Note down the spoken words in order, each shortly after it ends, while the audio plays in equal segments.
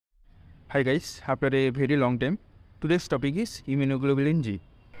Hi guys, after a very long time, today's topic is immunoglobulin G.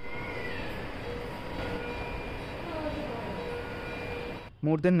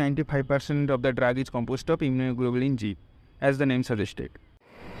 More than 95% of the drug is composed of immunoglobulin G, as the name suggested.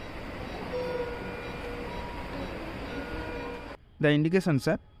 The indications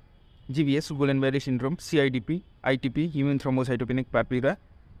are GBS, Guillain-Barré syndrome, CIDP, ITP, immune thrombocytopenic purpura,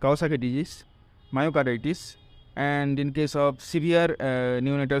 Kawasaki disease, myocarditis, and in case of severe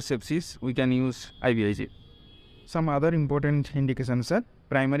neonatal sepsis, we can use IVIG. Some other important indications are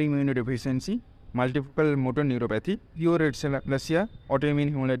primary immunodeficiency, multiple motor neuropathy, pure red cell aplasia,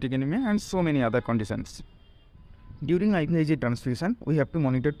 autoimmune hemolytic anemia, and so many other conditions. During IVIG transfusion, we have to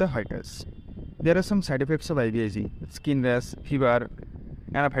monitor the vitals. There are some side effects of IVIG: skin rash, fever,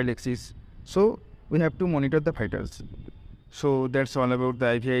 anaphylaxis. So we have to monitor the vitals. So that's all about the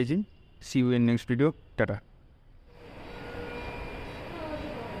IVIG. See you in next video. Tata.